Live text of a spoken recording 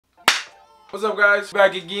What's up, guys?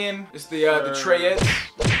 Back again. It's the Treyets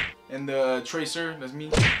and the Tracer. That's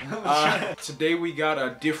me. Today we got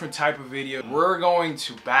a different type of video. We're going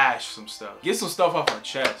to bash some stuff, get some stuff off our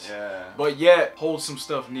chest, but yet hold some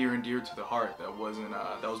stuff near and dear to the heart that wasn't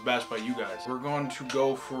that was bashed by you guys. We're going to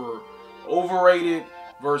go for overrated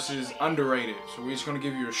versus underrated. So we're just gonna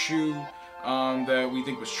give you a shoe that we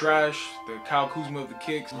think was trash, the Kyle Kuzma of the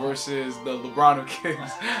kicks versus the LeBron of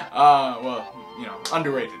kicks. Well, you know,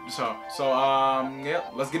 underrated. So yeah,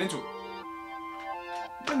 let's get into it.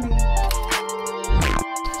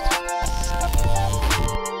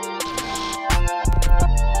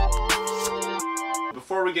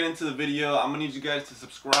 Before we get into the video, I'm gonna need you guys to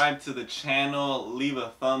subscribe to the channel, leave a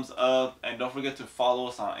thumbs up, and don't forget to follow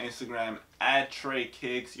us on Instagram at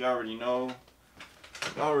TreyKicks. You already know.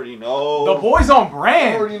 You already know. The boy's on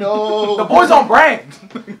brand. You already know. The boy's on brand.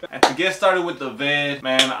 And to get started with the vid,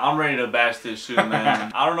 man, I'm ready to bash this shoe,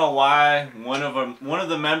 man. I don't know why one of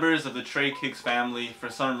the members of the TreyKicks family, for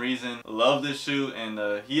some reason, loved this shoe,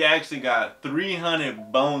 and he actually got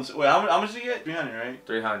 300 bones. Wait, how much did he get? 300, right?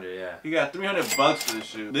 300, yeah. He got 300 bucks for this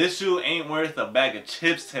shoe. This shoe ain't worth a bag of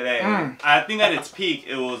chips today. I think at its peak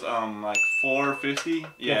it was like $450.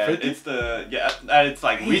 Yeah, it's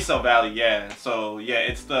like resale value. Yeah, so yeah,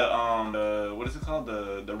 it's the what is it called?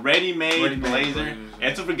 The ready-made blazer. Yeah,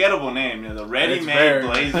 it's a forgettable name. Yeah, the ready-made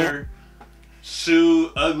blazer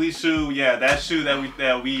shoe, ugly shoe. Yeah, that shoe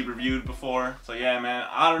that we reviewed before. So yeah, man,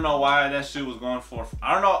 I don't know why that shoe was going for.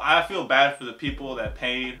 I don't know. I feel bad for the people that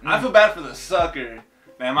paid. I feel bad for the sucker.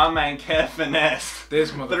 Man, my man Kev finessed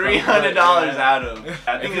this $300 out of him.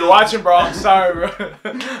 If you're watching, bro, I'm sorry, bro.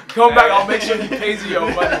 Come back, I'll make sure he pays you your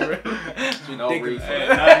money, bro. No refunds.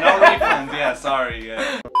 No refunds, yeah, sorry.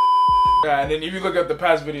 Yeah, and then if you look at the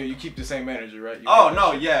past video, you keep the same energy, right? You oh,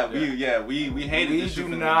 no, yeah, we hated the shoe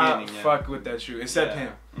from the beginning. We do not fuck with that shoe, except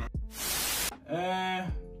him. I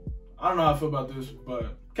don't know how I feel about this,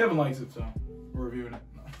 but Kevin likes it, so we're reviewing it.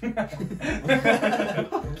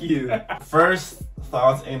 Fuck you. First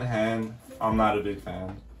thoughts in hand, I'm not a big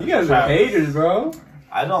fan. You guys are haters, bro.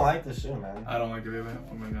 I don't like this shoe, man. I don't like it either,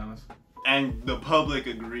 I'm gonna be honest. And the public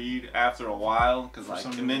agreed after a while, cause like,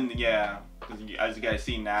 and then yeah, cause as you guys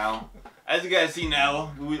see now,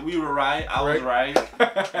 we were right. I was right,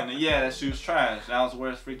 and yeah, that shoe's trash. That was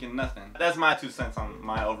worth freaking nothing. That's my 2 cents on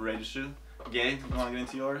my overrated shoe. Gabe, you wanna get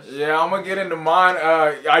into yours? Yeah, I'm gonna get into mine.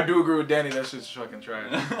 I do agree with Danny, that shit's fucking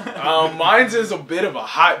trash. Mine's is a bit of a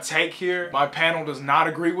hot take here. My panel does not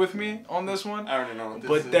agree with me on this one. I already know what this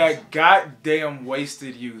but is. That goddamn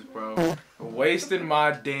wasted youth, bro. Wasting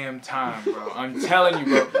my damn time, bro. I'm telling you,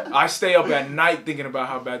 bro. I stay up at night thinking about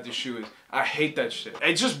how bad this shoe is. I hate that shit.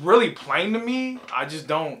 It's just really plain to me. I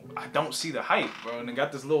don't see the hype, bro. And it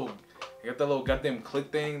got this little... You got that little goddamn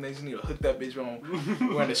click thing. They just need to hook that bitch on.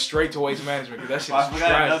 We went it straight to waste management because that shit is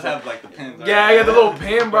trash. It does have like the pins. Right? Yeah, I got the little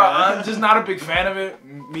pin, bro. I'm just not a big fan of it.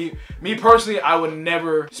 Me personally, I would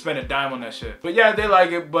never spend a dime on that shit. But yeah, they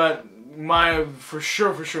like it. But my for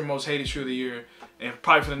sure most hated shoe of the year, and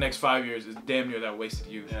probably for the next 5 years, is damn near that wasted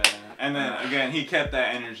youth. Yeah. And then again, he kept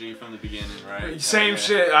that energy from the beginning, right? Same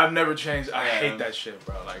shit. I've never changed. I hate that shit,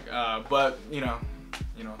 bro. Like, but you know,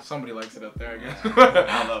 somebody likes it up there, I guess.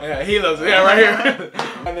 I love it. Yeah, he loves it. Yeah, right here.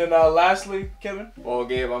 And then lastly, Kevin. Well,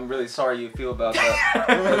 Gabe, I'm really sorry you feel about that.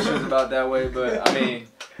 That shoe's about that way, but I mean,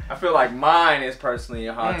 I feel like mine is personally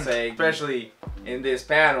a hot take, especially in this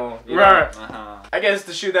panel. You know, I guess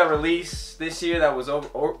the shoe that released this year that was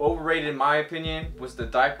overrated in my opinion was the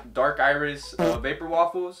Dark Iris Vapor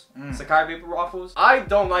Waffles, Sacai Vapor Waffles. I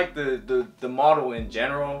don't like the model in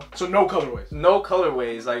general. So no colorways? No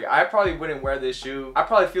colorways. Like, I probably wouldn't wear this shoe. I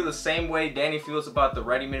probably feel the same way Danny feels about the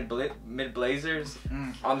ready-made blazers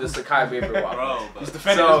on the Sacai Vapor Waffles. Bro, he's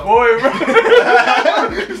defending his boy, bro.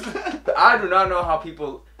 I do not know how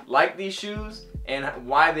people like these shoes and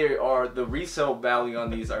why the resale value on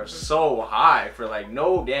these are so high for like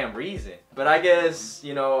no damn reason. But I guess,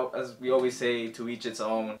 you know, as we always say, to each its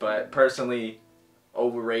own. But personally,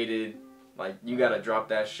 overrated. Like, you gotta drop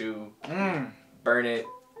that shoe, burn it,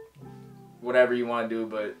 whatever you want to do.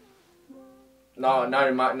 But no, not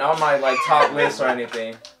on my like top list or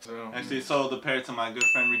anything. Actually, sold the pair to my good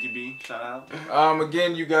friend Ricky B. Shout out.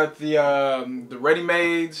 Again, you got the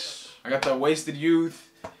ready-mades. I got the wasted youth.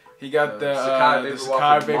 He got the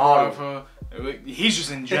Sacai Vapor Waffle. He's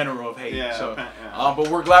just in general of hate. But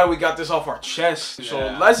we're glad we got this off our chest. So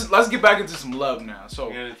let's get back into some love now.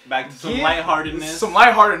 So back to some lightheartedness. Some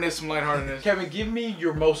lightheartedness. Kevin, give me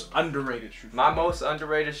your most underrated shoe. My most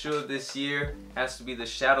underrated shoe of this year has to be the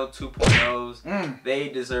Shadow 2.0s. They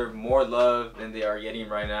deserve more love than they are getting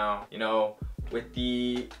right now. You know, with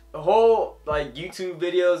the whole like YouTube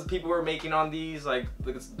videos people were making on these, like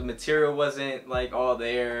the material wasn't like all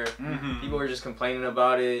there. People were just complaining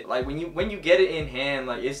about it. Like when you get it in hand,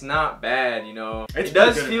 like it's not bad, you know. It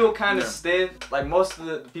does feel kind of stiff. Like most of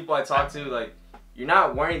the people I talk to, like you're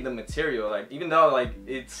not wearing the material, like even though like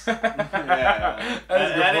it's That's a good point.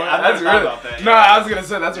 That's really about that. No, I was gonna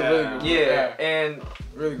say that's a really good point. Yeah, and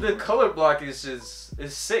really the color block is just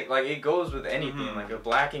sick. Like it goes with anything, like a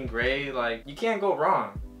black and gray. Like you can't go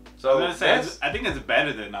wrong. So I was gonna say, I think it's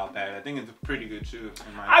better than not bad. I think it's a pretty good shoe.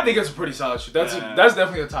 I think it's a pretty solid shoe. That's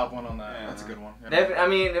definitely a top one on that. That's a good one. I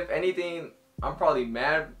mean, if anything, I'm probably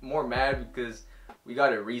more mad because we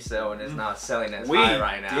got it resale and it's not selling as high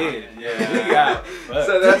right now. We got.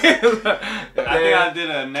 So that's. I think I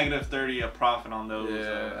did a -30 a profit on those.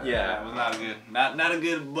 Yeah, it was not good. Not a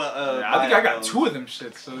good. But I think I got 2 of them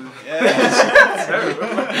shits. So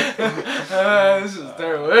this is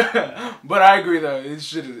terrible. But I agree though. It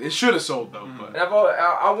should have sold though. But and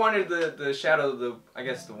I wanted the Shadow, I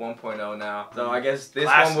guess the 1.0 now. So I guess this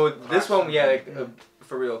one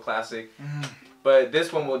for real classic. But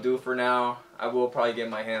this one will do for now. I will probably get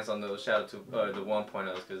my hands on those Shadow 2, the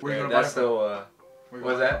 1.0s because that's still.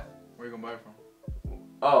 What's that? Where you gonna buy it from?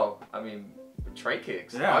 Oh, I mean, Tray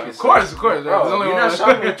Kicks. Yeah, obviously. of course. Bro, you're not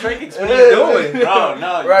shopping with Tray Kicks. What are you doing? Bro,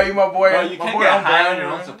 no. Bro, you my boy. Bro, you can't get high on your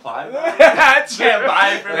own supply. That's can't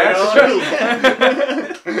buy it from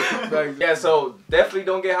your own. Yeah, so definitely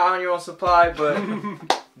don't get high on your own supply, but.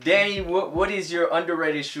 Danny, what is your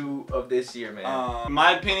underrated shoe of this year, man? In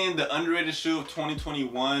my opinion, the underrated shoe of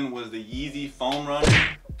 2021 was the Yeezy Foam Runner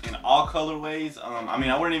in all colorways. I mean,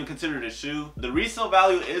 I wouldn't even consider it a shoe. The resale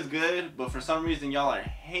value is good, but for some reason, y'all are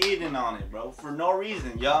hating on it, bro. For no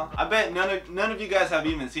reason, y'all. I bet none of you guys have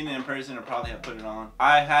even seen it in person or probably have put it on.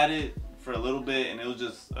 I had it for a little bit and it was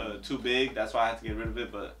just too big. That's why I had to get rid of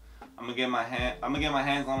it. But I'm gonna get my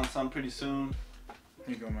hands on something pretty soon.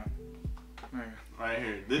 Here you go, man. Right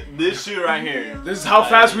here, this shoe right here. This is how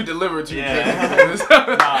fast we deliver to you.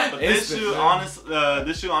 Nah, but this shoe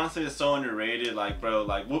honestly is so underrated. Like, bro,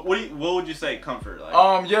 like, what would you say comfort?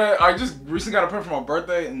 Like, yeah, I just recently got a pair for my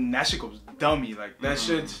birthday, and that shit goes dummy. Like that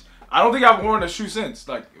shit. I don't think I've worn a shoe since,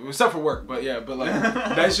 like, except for work. But yeah, but like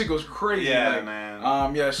that shit goes crazy. Yeah, like,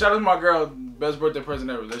 man. Yeah, shout out to my girl. Best birthday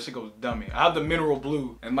present ever. That shit goes dummy. I have the mineral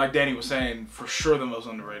blue, and like Danny was saying, for sure the most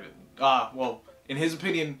underrated. Well, in his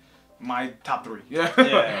opinion, my top 3.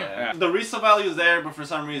 Yeah. The resale value is there, but for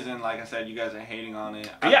some reason, like I said, you guys are hating on it.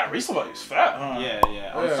 Yeah, resale value is fat.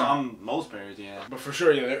 On most pairs, yeah. But for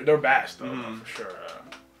sure, yeah, they're bash though. For sure.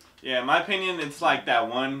 Yeah, in my opinion, it's like that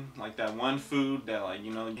one food that, like,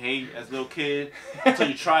 you know, you hate as a little kid until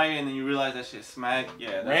you try it and then you realize that shit smack.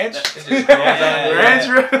 Yeah. Ranch? Ranch?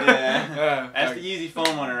 Yeah. That's the Yeezy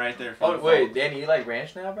Foam Runner right there. Wait, Danny, you like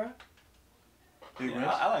ranch now, bro?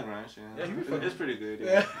 Yeah, I like ranch. Yeah, it's pretty good.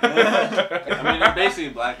 Yeah. I mean, they're basically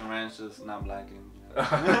black and ranch, just not blackened.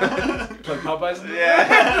 Like Popeyes?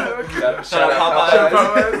 Yeah. Shout out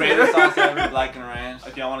Popeyes. Greatest sauce ever, black and ranch.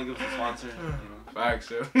 If y'all want to give us a sponsor.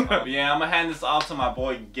 Facts, yeah, I'm gonna hand this off to my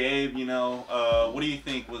boy Gabe. You know, what do you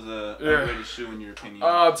think was a underrated shoe in your opinion?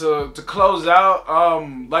 To close out,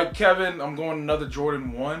 like Kevin, I'm going another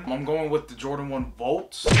Jordan 1. I'm going with the Jordan 1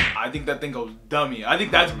 Volts. I think that thing goes dummy. I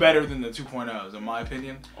think that's better than the 2.0s in my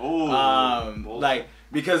opinion. Oh, like,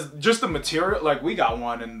 because just the material, like we got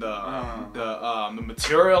one, and the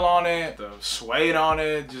material on it, the suede on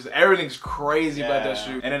it, just everything's crazy about that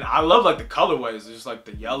shoe. And then I love like the colorways, just like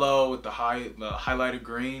the yellow with the highlighted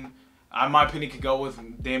green. In my opinion, could go with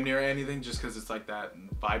damn near anything, just because it's like that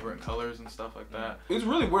vibrant colors and stuff like that. It's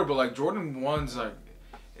really weird, but like Jordan 1's like,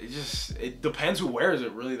 it depends who wears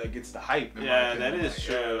it, really, like gets the hype. Yeah, that is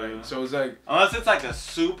true. Like, so it's like, unless it's like a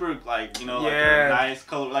super, like, you know, like a nice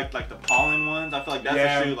color, like the pollen ones. I feel like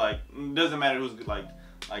that's a shoe, like, it doesn't matter who's like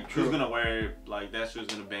who's gonna wear it, like that shoe's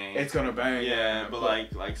gonna bang. It's gonna bang. Yeah, but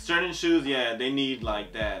like certain shoes, yeah, they need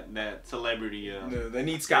like that celebrity. They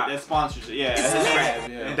need Scott. That sponsorship. Yeah.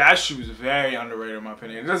 And that shoe is very underrated in my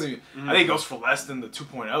opinion. It doesn't. I think it goes for less than the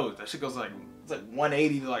 2.0s. That shit goes like, it's like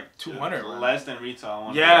 180 to like 200. Less than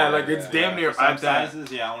retail. Like it's damn near at that.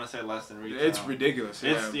 Sizes, I want to say less than retail. It's ridiculous.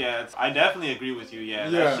 I definitely agree with you. Yeah,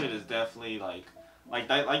 that shit is definitely like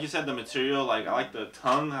you said, the material. Like, I like the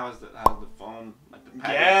tongue. How's the foam? Like the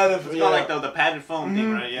padded, it's got like the padded foam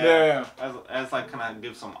thing, right? Yeah. That's like kind of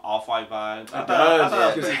gives some off-white vibes. It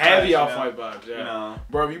does. It's heavy off-white vibes. Yeah. You know,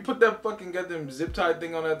 bro, if you put that fucking goddamn zip tie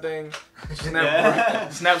thing on that thing,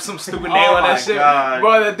 snap some stupid nail on that shit,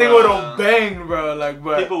 bro. That thing would have banged, bro. Like,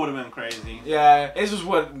 but people would have been crazy. Yeah, it's just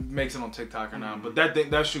what makes it on TikTok or not. But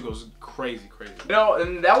that shoe goes crazy. You know,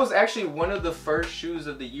 and that was actually one of the first shoes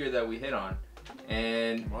of the year that we hit on.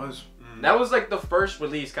 And It was. that was like the first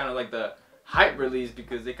release, kind of like the hype release,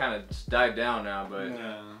 because they kind of just died down now. But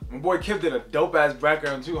my boy Kip did a dope ass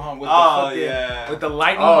background too, huh? With the yeah. with the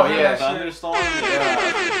lightning. Oh, behind yeah. that shit. Thunderstorm.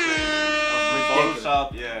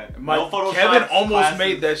 Photoshop, yeah. No Photoshop. Kevin almost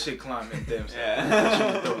made that shit climb in damn. Yeah.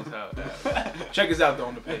 That shit was dope as hell. Check us out though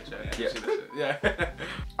on the page. Yeah.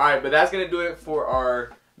 All right, but that's gonna do it for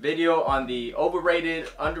our video on the overrated,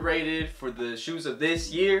 underrated for the shoes of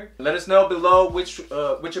this year. Let us know below which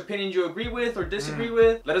opinion you agree with or disagree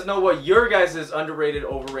with. Let us know what your guys' underrated,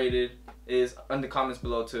 overrated is in the comments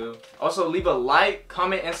below too. Also, leave a like,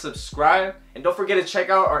 comment, and subscribe. And don't forget to check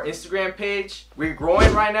out our Instagram page. We're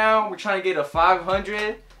growing right now. We're trying to get to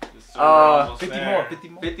 500.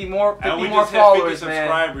 50 more followers,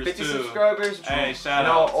 man. 50 subscribers. Hey, shout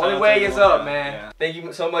out. Only way is up, man. Yeah. Thank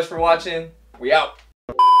you so much for watching. We out.